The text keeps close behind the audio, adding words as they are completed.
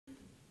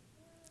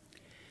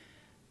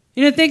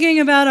You know, thinking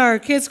about our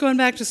kids going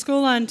back to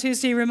school on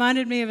Tuesday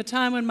reminded me of a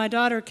time when my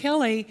daughter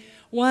Kelly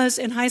was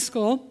in high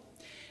school.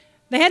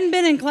 They hadn't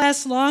been in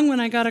class long when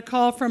I got a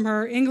call from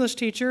her English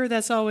teacher.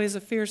 That's always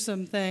a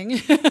fearsome thing.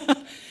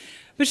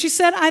 But she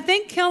said, I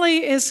think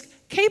Kelly is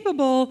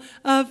capable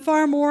of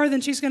far more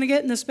than she's going to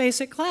get in this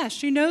basic class.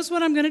 She knows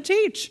what I'm going to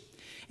teach.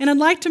 And I'd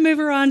like to move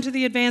her on to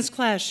the advanced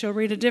class. She'll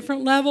read a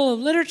different level of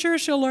literature.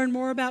 She'll learn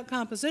more about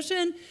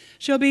composition.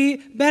 She'll be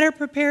better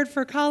prepared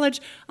for college.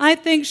 I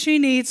think she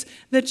needs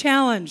the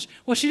challenge.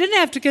 Well, she didn't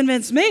have to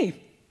convince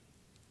me.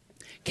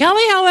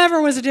 Kelly,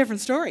 however, was a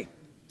different story.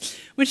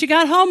 When she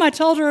got home, I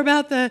told her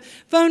about the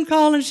phone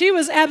call, and she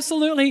was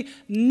absolutely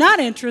not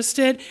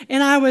interested,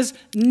 and I was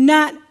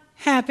not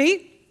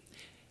happy.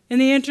 In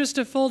the interest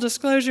of full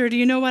disclosure, do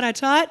you know what I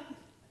taught?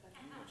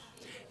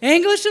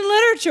 English and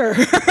literature.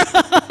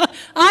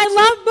 I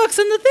love books,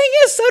 and the thing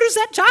is, so does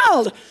that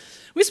child.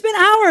 We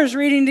spent hours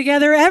reading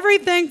together,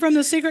 everything from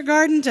The Secret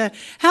Garden to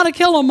How to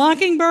Kill a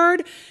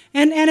Mockingbird.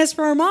 And as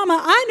for her mama,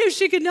 I knew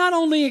she could not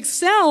only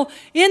excel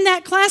in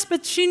that class,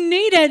 but she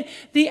needed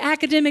the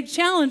academic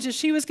challenge if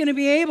she was going to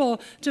be able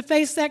to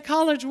face that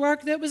college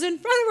work that was in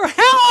front of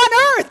her. How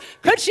on earth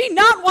could she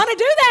not want to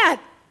do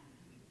that?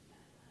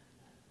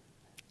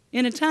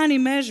 In a tiny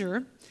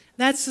measure,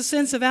 that's the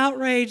sense of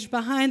outrage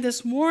behind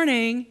this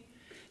warning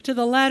to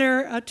the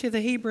letter to the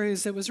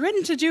Hebrews that was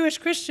written to Jewish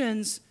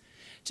Christians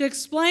to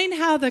explain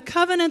how the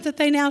covenant that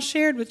they now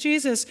shared with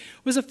Jesus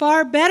was a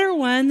far better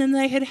one than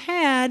they had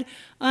had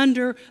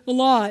under the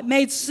law. It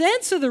made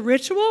sense of the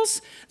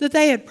rituals that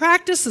they had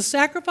practiced, the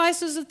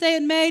sacrifices that they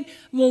had made,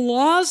 the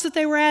laws that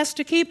they were asked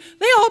to keep.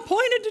 They all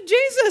pointed to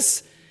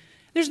Jesus.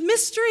 There's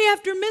mystery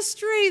after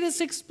mystery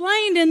that's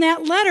explained in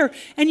that letter,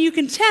 and you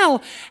can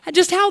tell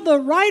just how the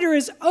writer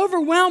is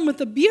overwhelmed with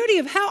the beauty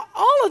of how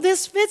all of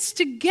this fits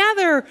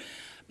together.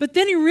 But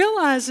then he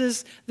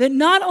realizes that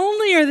not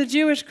only are the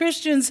Jewish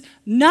Christians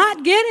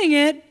not getting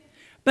it,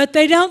 but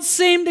they don't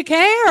seem to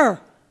care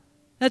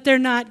that they're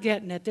not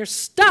getting it. They're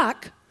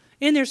stuck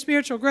in their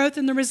spiritual growth,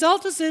 and the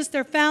result is this: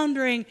 they're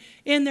foundering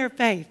in their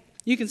faith.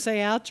 You can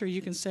say ouch or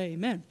you can say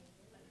amen.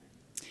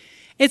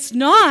 It's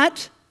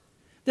not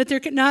that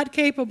they're not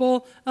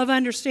capable of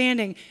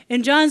understanding.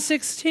 In John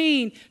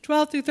 16,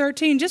 12 through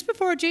 13, just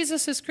before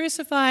Jesus is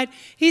crucified,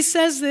 he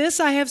says this,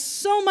 I have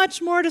so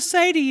much more to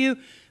say to you,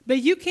 but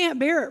you can't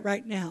bear it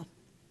right now.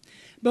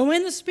 But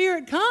when the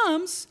Spirit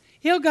comes,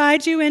 he'll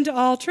guide you into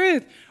all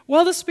truth.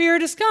 Well, the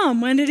Spirit has come.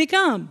 When did he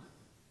come?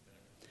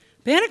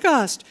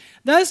 Pentecost.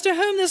 Those to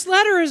whom this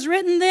letter is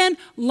written then,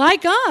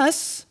 like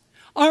us,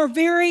 are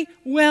very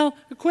well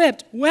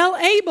equipped, well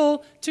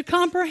able to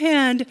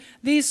comprehend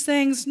these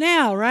things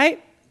now,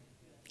 right?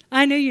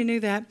 I knew you knew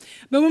that.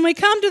 But when we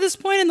come to this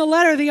point in the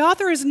letter, the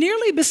author is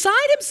nearly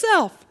beside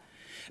himself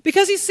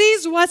because he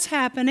sees what's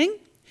happening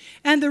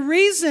and the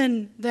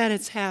reason that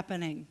it's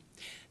happening.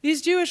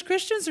 These Jewish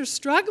Christians are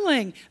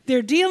struggling.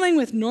 They're dealing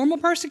with normal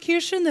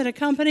persecution that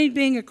accompanied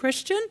being a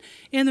Christian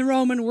in the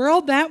Roman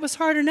world. That was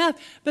hard enough.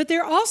 But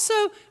they're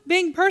also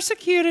being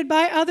persecuted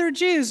by other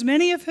Jews,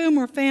 many of whom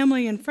were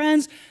family and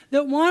friends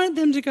that wanted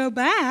them to go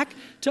back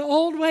to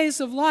old ways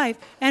of life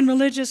and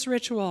religious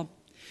ritual.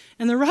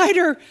 And the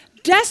writer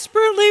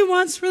desperately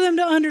wants for them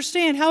to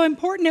understand how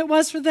important it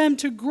was for them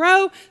to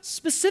grow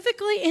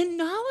specifically in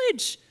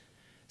knowledge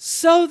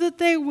so that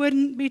they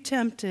wouldn't be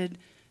tempted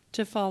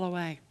to fall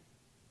away.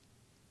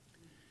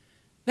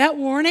 That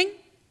warning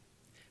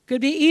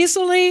could be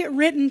easily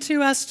written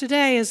to us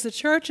today as the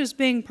church is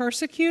being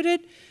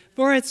persecuted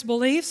for its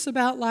beliefs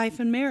about life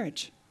and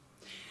marriage.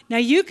 Now,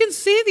 you can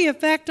see the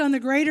effect on the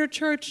greater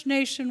church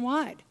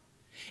nationwide.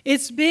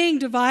 It's being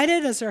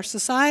divided as our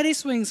society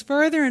swings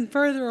further and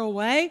further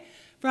away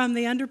from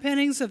the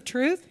underpinnings of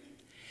truth.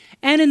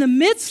 And in the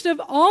midst of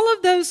all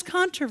of those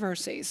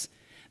controversies,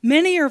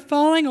 many are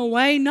falling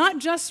away not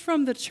just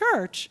from the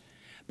church,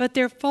 but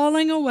they're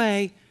falling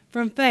away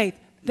from faith.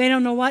 They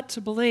don't know what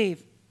to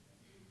believe.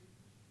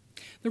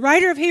 The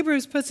writer of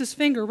Hebrews puts his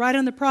finger right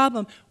on the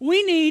problem.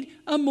 We need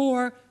a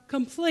more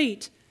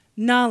complete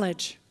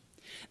knowledge.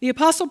 The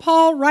Apostle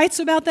Paul writes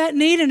about that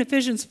need in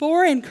Ephesians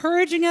 4,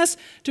 encouraging us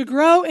to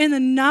grow in the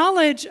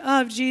knowledge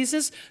of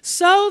Jesus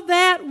so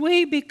that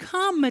we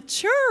become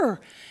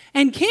mature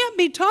and can't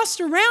be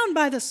tossed around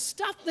by the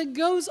stuff that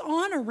goes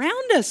on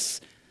around us.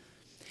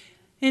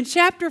 In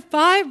chapter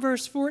 5,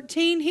 verse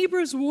 14,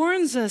 Hebrews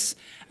warns us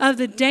of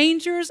the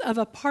dangers of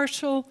a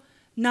partial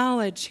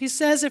knowledge. He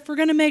says if we're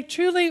going to make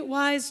truly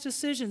wise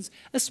decisions,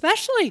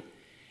 especially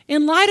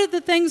in light of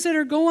the things that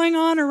are going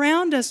on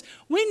around us,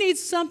 we need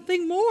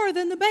something more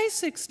than the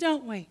basics,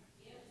 don't we?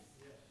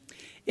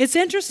 It's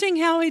interesting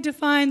how he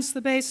defines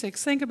the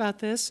basics. Think about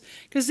this,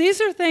 because these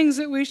are things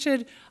that we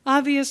should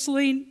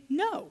obviously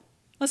know.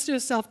 Let's do a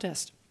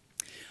self-test.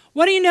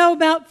 What do you know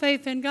about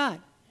faith in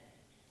God?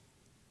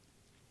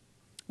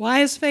 Why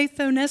is faith,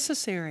 though,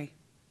 necessary?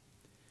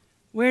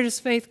 Where does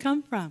faith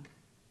come from?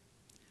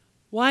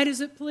 Why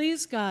does it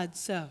please God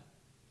so?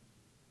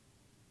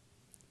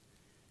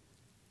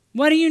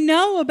 What do you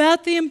know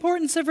about the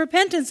importance of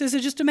repentance? Is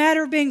it just a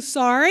matter of being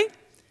sorry?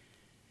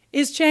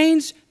 Is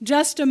change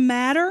just a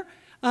matter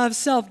of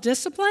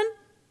self-discipline?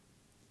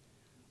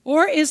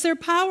 Or is there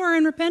power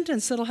in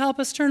repentance that'll help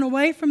us turn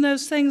away from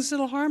those things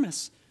that'll harm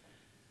us?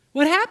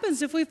 What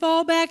happens if we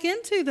fall back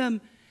into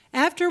them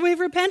after we've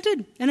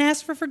repented and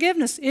asked for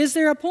forgiveness? Is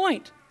there a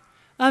point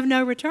of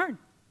no return?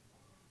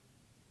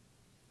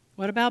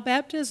 What about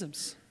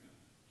baptisms?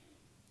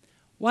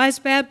 Why is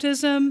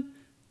baptism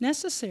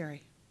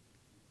necessary?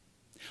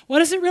 What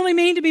does it really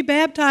mean to be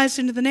baptized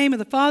into the name of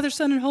the Father,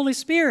 Son, and Holy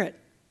Spirit?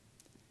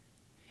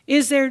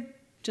 Is there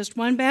just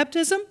one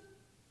baptism?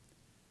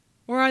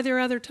 Or are there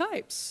other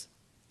types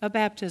of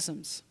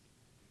baptisms?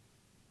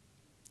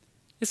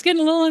 It's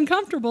getting a little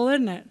uncomfortable,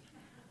 isn't it?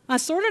 I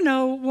sort of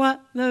know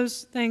what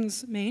those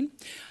things mean.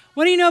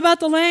 What do you know about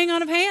the laying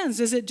on of hands?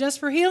 Is it just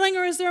for healing,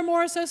 or is there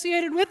more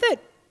associated with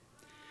it?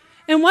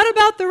 And what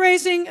about the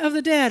raising of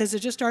the dead? Is it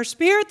just our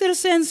spirit that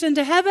ascends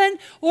into heaven,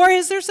 or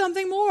is there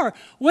something more?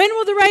 When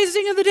will the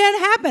raising of the dead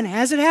happen?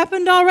 Has it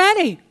happened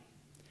already?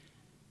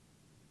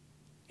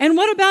 And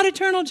what about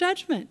eternal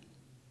judgment?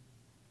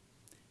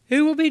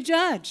 Who will be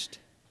judged?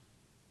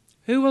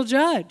 Who will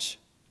judge?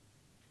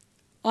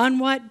 On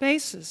what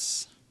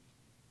basis?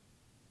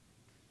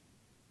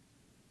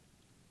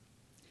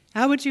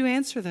 How would you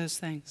answer those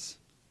things?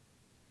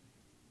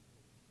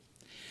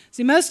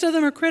 See, most of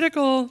them are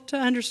critical to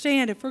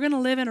understand if we're going to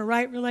live in a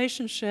right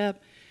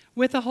relationship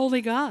with a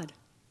holy God.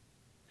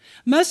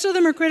 Most of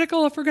them are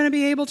critical if we're going to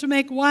be able to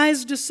make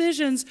wise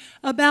decisions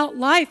about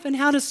life and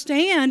how to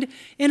stand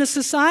in a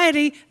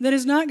society that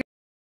is not.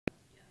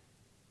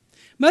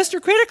 Most are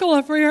critical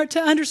if we are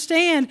to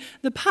understand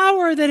the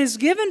power that is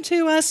given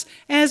to us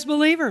as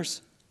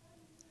believers.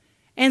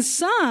 And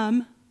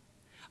some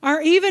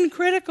are even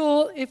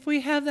critical if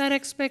we have that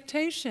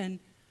expectation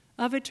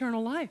of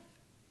eternal life.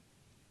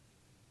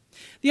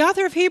 The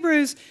author of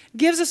Hebrews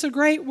gives us a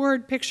great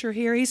word picture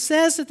here. He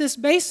says that this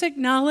basic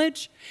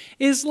knowledge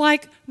is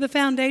like the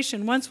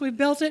foundation. Once we've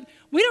built it,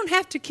 we don't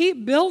have to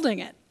keep building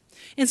it.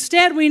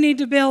 Instead, we need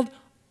to build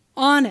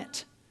on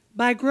it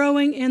by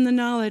growing in the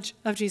knowledge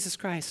of Jesus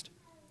Christ.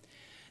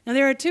 Now,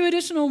 there are two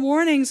additional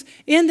warnings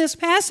in this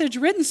passage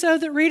written so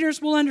that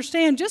readers will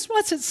understand just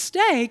what's at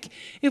stake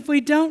if we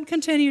don't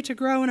continue to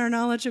grow in our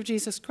knowledge of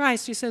Jesus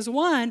Christ. He says,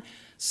 one,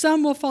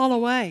 some will fall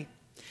away,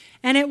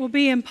 and it will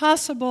be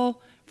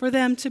impossible for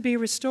them to be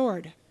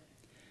restored.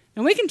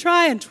 And we can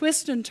try and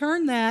twist and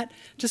turn that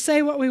to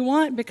say what we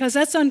want because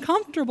that's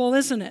uncomfortable,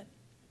 isn't it?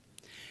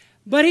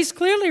 But he's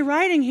clearly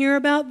writing here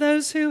about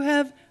those who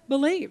have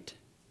believed.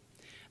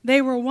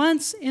 They were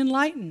once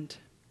enlightened.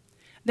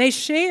 They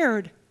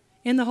shared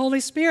in the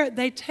Holy Spirit.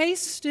 They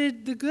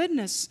tasted the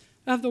goodness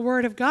of the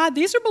Word of God.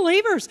 These are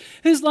believers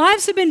whose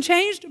lives have been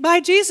changed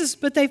by Jesus,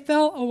 but they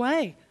fell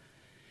away.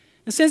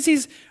 And since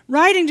he's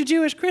writing to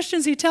Jewish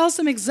Christians, he tells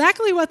them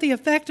exactly what the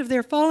effect of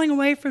their falling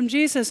away from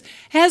Jesus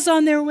has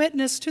on their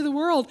witness to the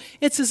world.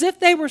 It's as if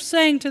they were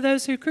saying to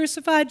those who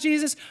crucified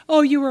Jesus,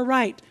 oh, you were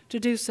right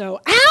to do so.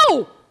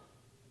 Ow!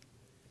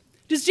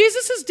 Does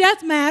Jesus'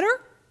 death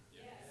matter?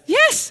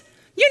 Yes.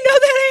 You know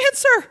that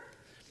answer.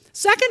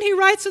 Second, he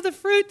writes of the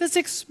fruit that's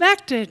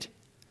expected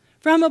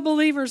from a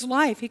believer's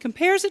life. He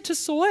compares it to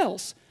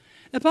soils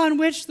upon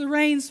which the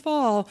rains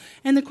fall.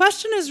 And the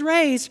question is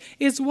raised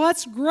is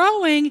what's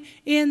growing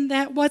in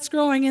that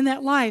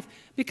life?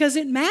 Because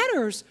it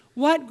matters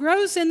what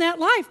grows in that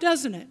life,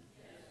 doesn't it?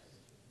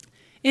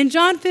 In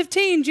John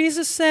 15,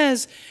 Jesus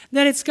says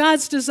that it's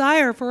God's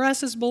desire for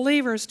us as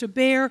believers to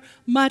bear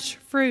much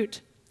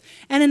fruit.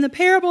 And in the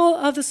parable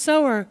of the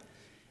sower,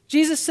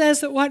 Jesus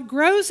says that what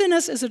grows in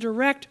us is a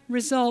direct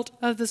result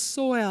of the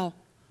soil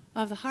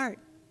of the heart.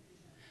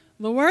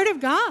 The Word of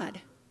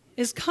God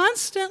is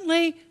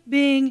constantly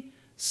being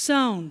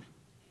sown,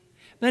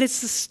 but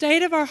it's the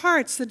state of our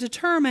hearts that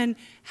determine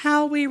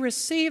how we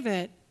receive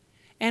it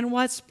and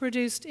what's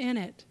produced in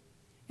it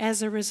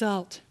as a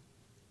result.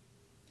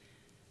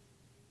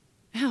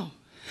 Ow.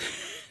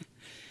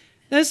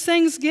 Those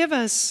things give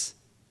us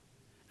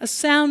a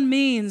sound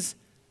means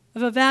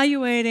of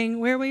evaluating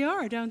where we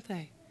are, don't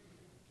they?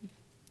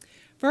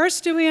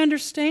 First, do we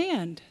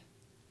understand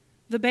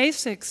the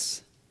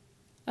basics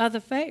of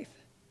the faith?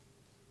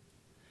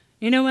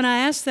 You know, when I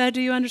ask that, do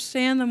you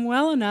understand them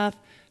well enough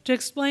to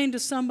explain to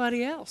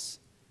somebody else?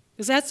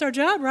 Because that's our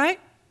job, right?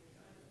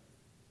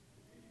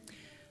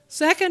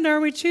 Second, are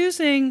we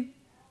choosing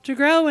to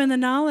grow in the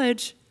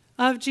knowledge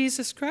of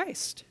Jesus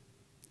Christ?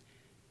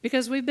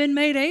 Because we've been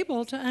made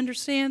able to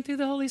understand through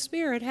the Holy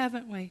Spirit,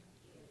 haven't we?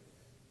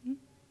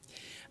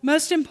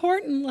 Most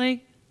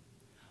importantly,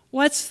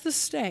 what's the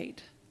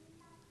state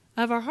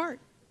of our heart?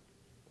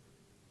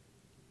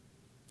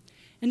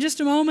 In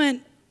just a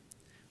moment,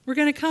 we're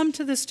going to come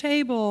to this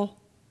table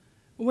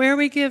where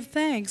we give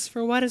thanks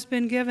for what has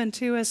been given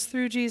to us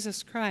through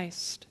Jesus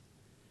Christ.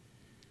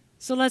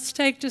 So let's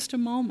take just a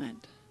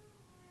moment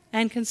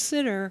and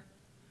consider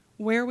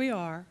where we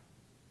are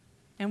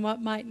and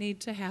what might need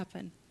to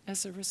happen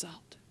as a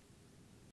result.